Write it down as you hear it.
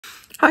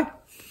Hi,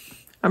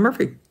 I'm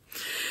Murphy,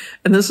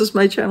 and this is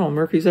my channel,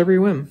 Murphy's Every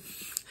Whim,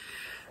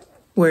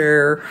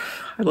 where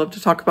I love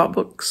to talk about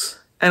books,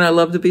 and I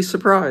love to be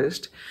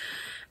surprised.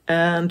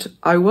 And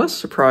I was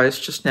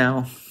surprised just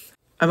now.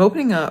 I'm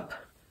opening up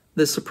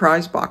the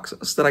surprise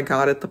boxes that I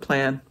got at the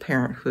Planned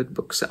Parenthood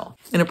book sale.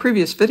 In a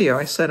previous video,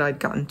 I said I'd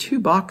gotten 2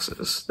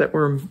 boxes that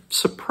were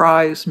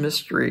surprise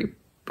mystery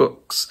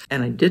books,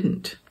 and I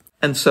didn't.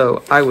 And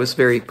so I was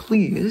very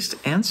pleased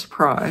and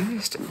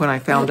surprised when I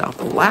found out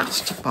the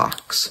last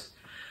box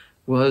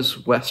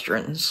was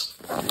Westerns.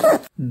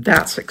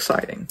 That's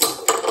exciting.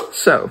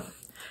 So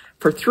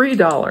for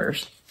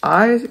 $3,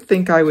 I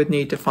think I would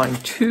need to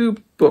find 2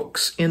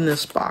 books in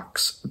this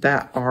box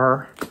that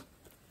are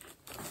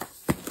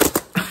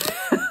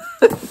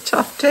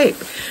tough tape.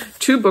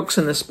 2 books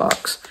in this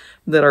box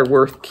that are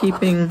worth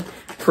keeping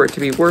for it to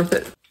be worth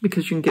it,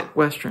 because you can get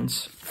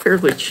Westerns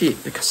fairly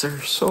cheap because there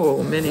are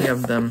so many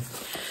of them.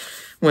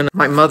 When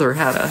my mother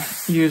had a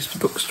used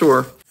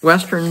bookstore,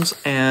 Westerns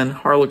and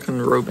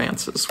Harlequin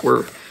romances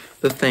were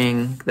the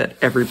thing that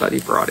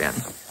everybody brought in.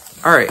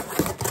 All right,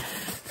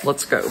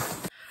 let's go.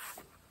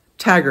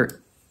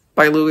 Taggart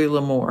by Louis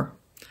L'Amour.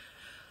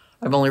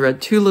 I've only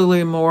read 2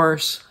 Louis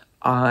L'Amours.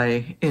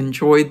 I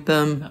enjoyed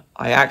them.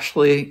 I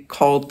actually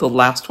called the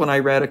last one I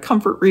read a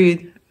comfort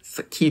read. It's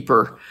a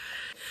keeper.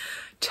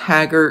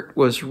 Taggart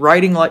was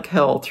riding like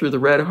hell through the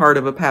red heart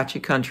of Apache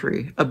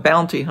country. A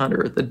bounty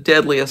hunter, the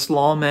deadliest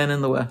lawman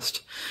in the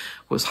West,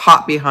 was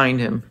hot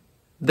behind him.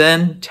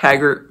 Then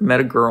Taggart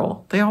met a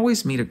girl. They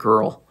always meet a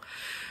girl.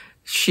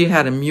 She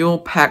had a mule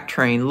pack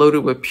train loaded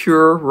with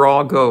pure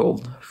raw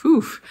gold.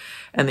 Whew.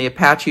 And the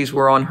Apaches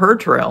were on her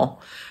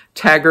trail.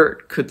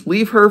 Taggart could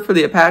leave her for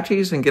the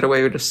Apaches and get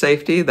away to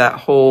safety. That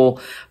whole,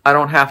 I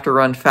don't have to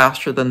run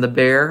faster than the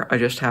bear, I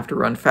just have to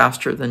run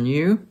faster than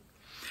you.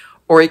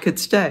 Or he could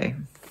stay.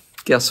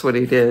 Guess what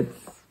he did?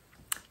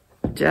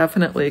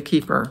 Definitely a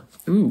keeper.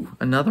 Ooh,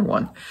 another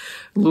one.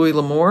 Louis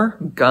L'Amour,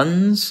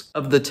 Guns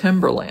of the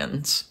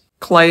Timberlands.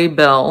 Clay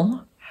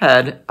Bell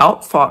had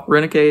outfought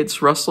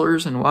renegades,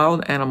 rustlers, and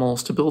wild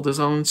animals to build his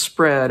own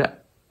spread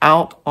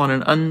out on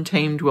an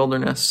untamed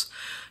wilderness.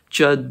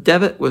 Judd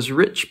Devitt was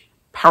rich,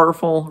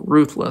 powerful,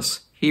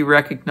 ruthless. He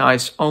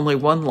recognized only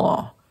one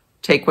law: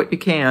 take what you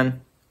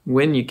can,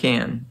 when you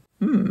can.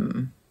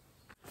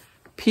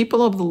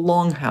 People of the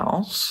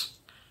Longhouse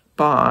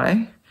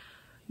by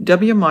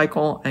W.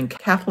 Michael and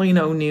Kathleen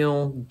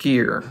O'Neill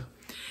Gear.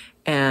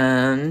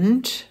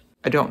 And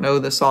I don't know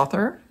this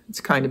author.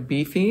 It's kind of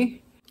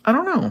beefy. I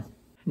don't know.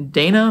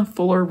 Dana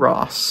Fuller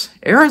Ross.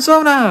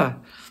 Arizona!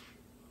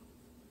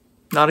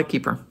 Not a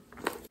keeper.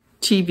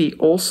 T.V.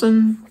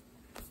 Olson,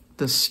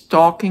 The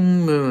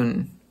Stalking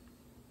Moon.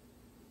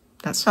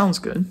 That sounds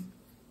good.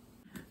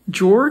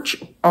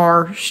 George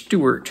R.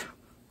 Stewart,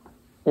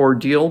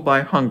 Ordeal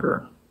by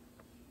Hunger.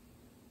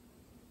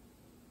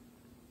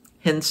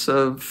 Hints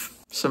of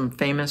some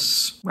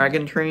famous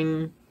wagon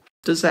train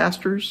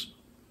disasters.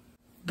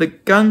 The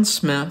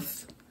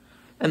Gunsmith,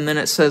 and then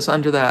it says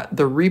under that,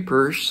 The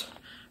Reapers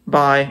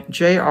by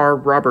J.R.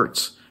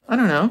 Roberts. I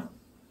don't know.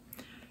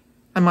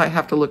 I might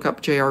have to look up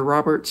J.R.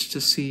 Roberts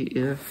to see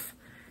if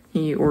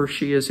he or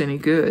she is any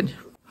good.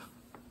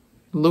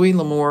 Louis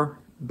L'Amour,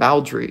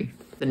 Baldry.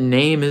 The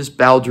name is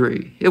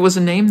Baldry. It was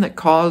a name that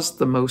caused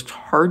the most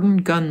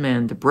hardened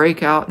gunman to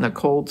break out in a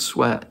cold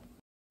sweat.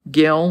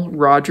 Gail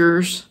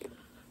Rogers,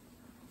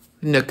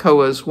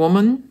 Nakoa's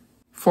Woman,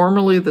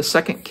 formerly The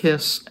Second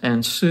Kiss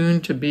and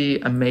soon to be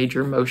a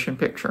major motion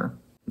picture.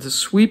 The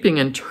sweeping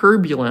and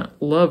turbulent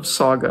love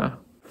saga.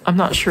 I'm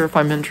not sure if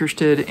I'm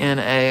interested in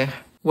a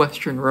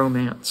Western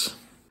romance.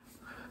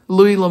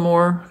 Louis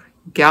L'Amour,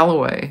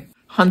 Galloway,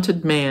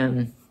 Hunted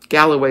Man.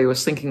 Galloway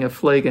was thinking of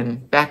Flagon.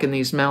 Back in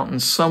these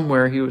mountains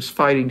somewhere he was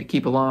fighting to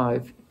keep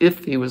alive,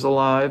 if he was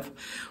alive,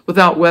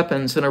 without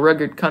weapons in a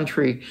rugged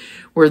country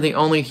where the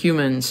only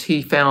humans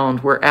he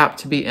found were apt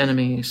to be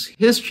enemies.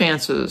 His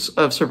chances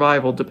of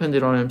survival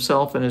depended on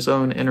himself and his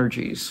own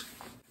energies.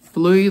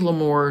 Louis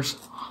L'Amour's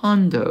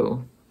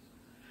Hondo.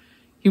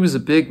 He was a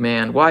big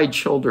man,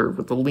 wide-shouldered,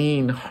 with the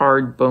lean,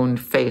 hard-boned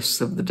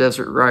face of the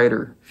desert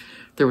rider.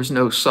 There was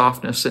no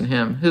softness in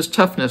him. His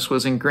toughness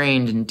was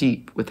ingrained and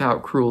deep,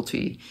 without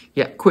cruelty,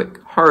 yet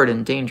quick, hard,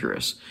 and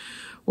dangerous.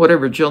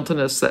 Whatever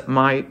gentleness that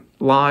might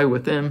lie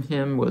within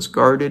him was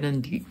guarded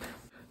and deep.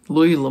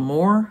 Louis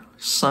L'Amour,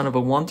 Son of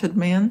a Wanted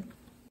Man.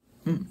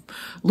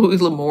 Louis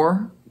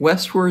L'Amour,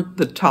 Westward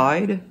the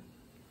Tide.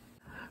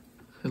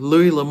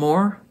 Louis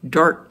L'Amour,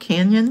 Dark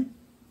Canyon.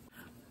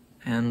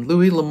 And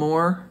Louis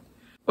L'Amour,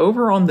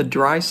 Over on the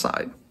Dry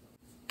Side.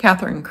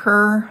 Catherine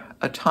Kerr,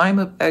 A Time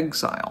of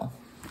Exile.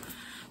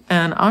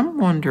 And I'm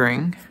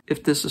wondering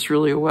if this is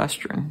really a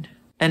Western.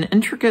 An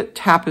intricate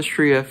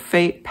tapestry of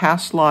fate,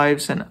 past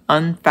lives, and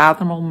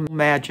unfathomable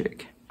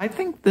magic. I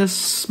think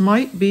this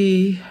might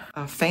be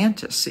a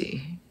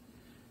fantasy.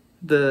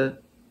 The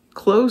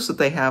clothes that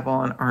they have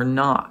on are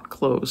not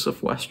clothes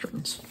of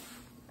Westerns.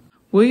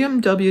 William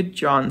W.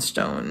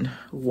 Johnstone,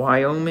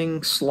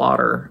 Wyoming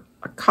Slaughter,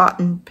 a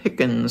Cotton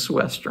Pickens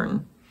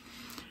Western.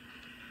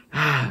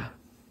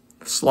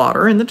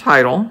 Slaughter in the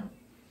title.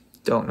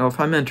 Don't know if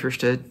I'm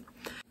interested.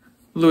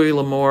 Louis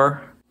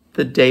L'Amour,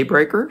 The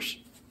Daybreakers.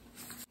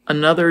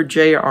 Another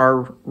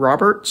J.R.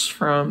 Roberts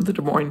from the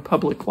Des Moines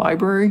Public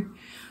Library.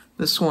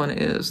 This one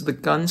is The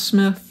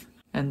Gunsmith,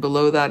 and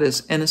below that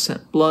is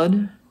Innocent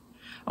Blood.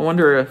 I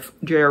wonder if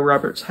J.R.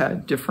 Roberts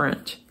had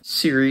different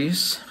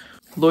series.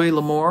 Louis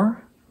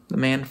L'Amour, The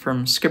Man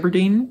from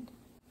Skibbereen.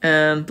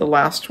 And the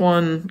last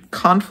one,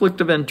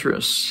 Conflict of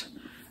Interest,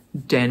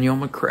 Daniel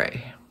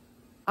McCrae.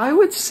 I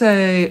would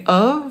say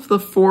of the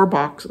 4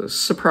 boxes,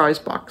 surprise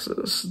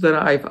boxes, that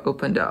I've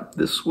opened up,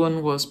 this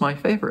one was my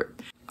favorite.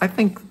 I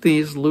think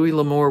these Louis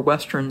L'Amour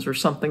Westerns are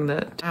something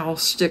that I'll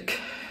stick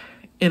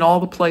in all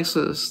the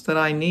places that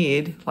I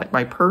need, like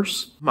my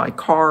purse, my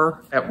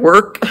car, at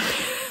work,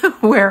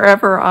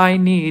 wherever I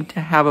need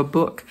to have a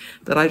book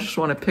that I just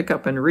want to pick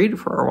up and read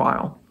for a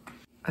while.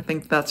 I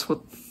think that's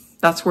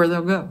where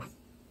they'll go.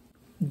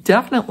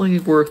 Definitely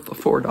worth the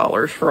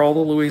 $4 for all the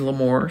Louis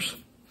L'Amours.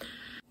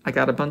 I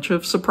got a bunch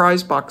of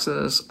surprise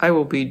boxes. I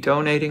will be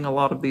donating a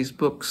lot of these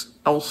books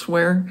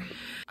elsewhere.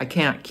 I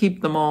can't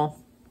keep them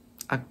all.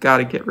 I've got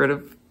to get rid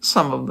of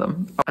some of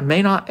them. I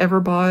may not ever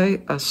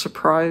buy a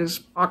surprise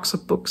box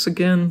of books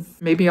again.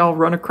 Maybe I'll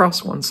run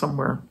across one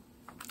somewhere.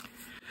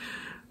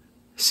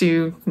 See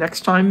you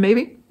next time,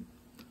 maybe?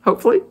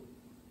 Hopefully.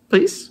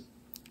 Please.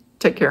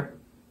 Take care.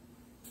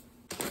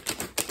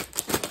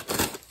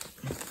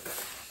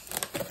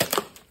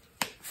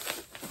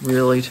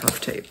 Really tough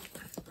tape.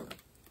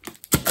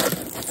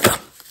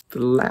 The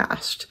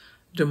last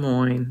Des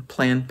Moines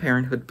Planned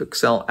Parenthood book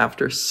sale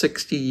after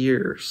 60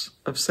 years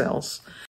of sales.